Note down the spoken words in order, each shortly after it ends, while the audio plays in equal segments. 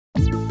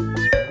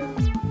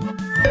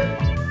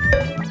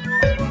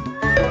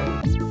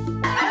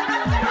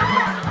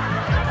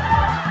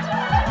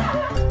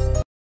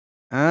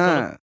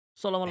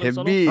চলো আমার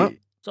হেভি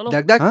চলো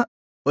দেখ দেখ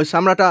ওই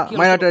সামরাটা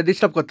মাইনাটা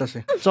ডিস্টার্ব করতেছে।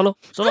 চলো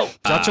চলো।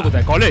 যাচ্ছ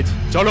কোথায়? কলেজ?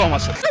 চলো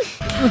আমার সাথে।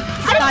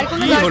 আর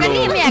কোনো দরকার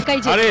নেই, আমি একাই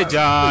যাই। আরে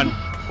জান,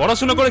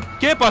 পড়াশোনা করে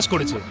কে পাস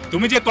করেছে?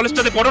 তুমি যে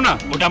কলেজটাতে পড়ো না,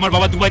 ওটা আমার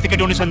বাবা দুবাই থেকে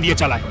ডোনেশন দিয়ে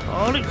চালায়।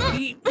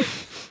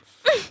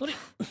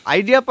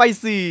 আইডিয়া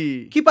পাইছি।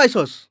 কি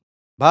পাইছস?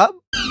 ভাব।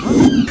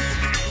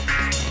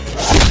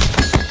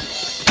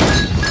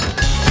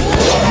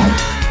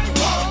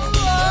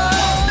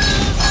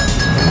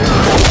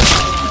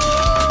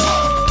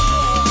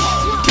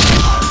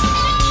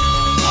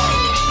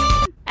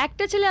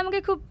 একটা ছেলে আমাকে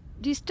খুব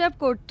ডিস্টার্ব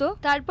করতো,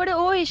 তারপরে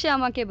ও এসে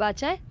আমাকে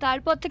বাঁচায়,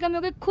 তারপর থেকে আমি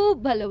ওকে খুব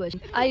ভালোবাসি।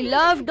 I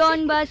love Don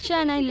Badsha,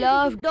 I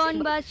love ডন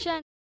বাদশা।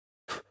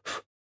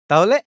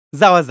 তাহলে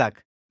যাওয়া যাক।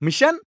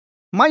 মিশন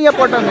মাইয়া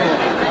পটানো।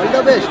 All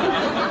the best.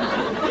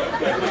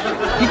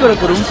 কি করে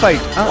করুন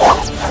ফাইট?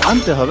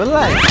 আনতে হবে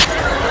লাইট।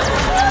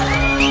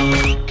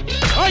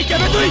 ওই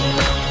কেন তুই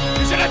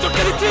কিসের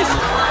চটকে দিচ্ছিস?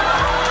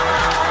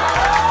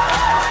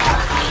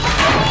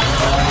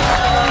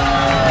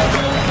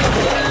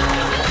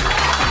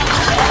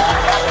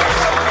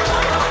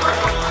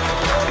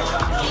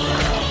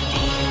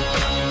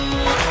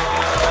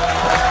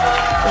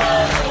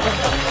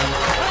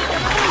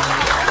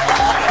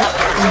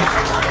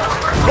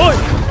 ওই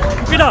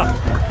পিটা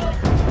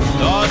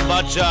ডন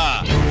বাদশা।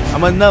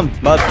 আমার নাম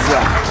বাদশা।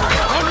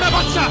 কন্যা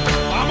বাদশা,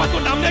 আমার তো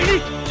নাম নেই।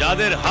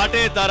 যাদের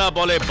হাটে তারা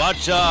বলে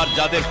বাদশা, আর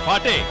যাদের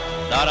ফাটে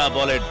তারা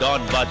বলে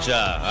ডন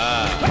বাদশা।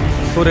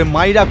 তোরে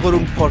মাইরা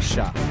করুন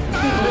ফর্সা।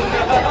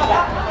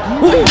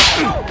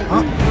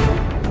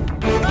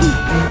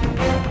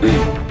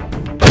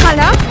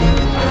 খালা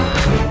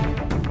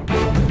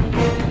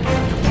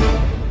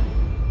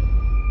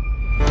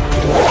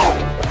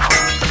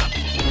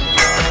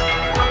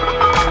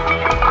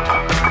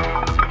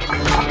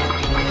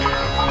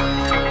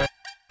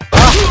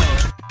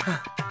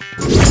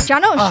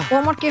জানোস ও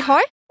আমার কে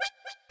হয়?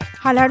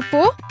 হালার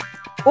পো।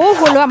 ও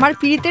হলো আমার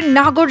পীড়িতের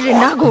নাগর রে,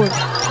 নাগর,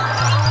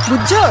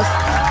 বুঝছস?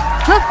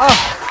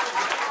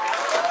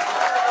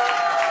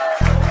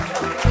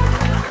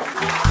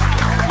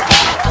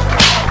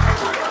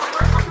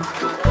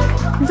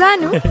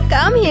 জানু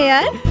কাম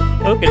হিয়ার।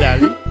 ওকে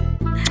ডার্লিং,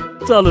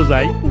 চলো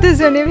যাই,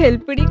 দুজনে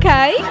ভেলপুরি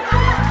খাই।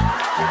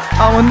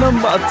 আমার নাম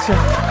বাদশা।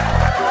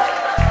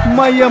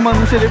 মাইয়া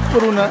মানুষের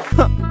করুণা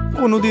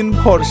কোনোদিন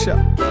ভরসা।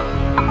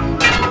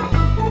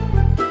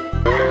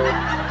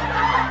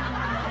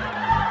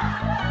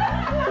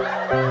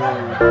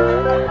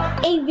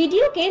 এই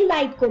ভিডিওকে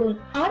লাইক করুন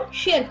আর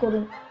শেয়ার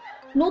করুন।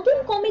 নতুন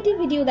কমেডি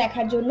ভিডিও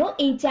দেখার জন্য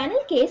এই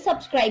চ্যানেলকে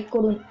সাবস্ক্রাইব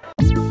করুন।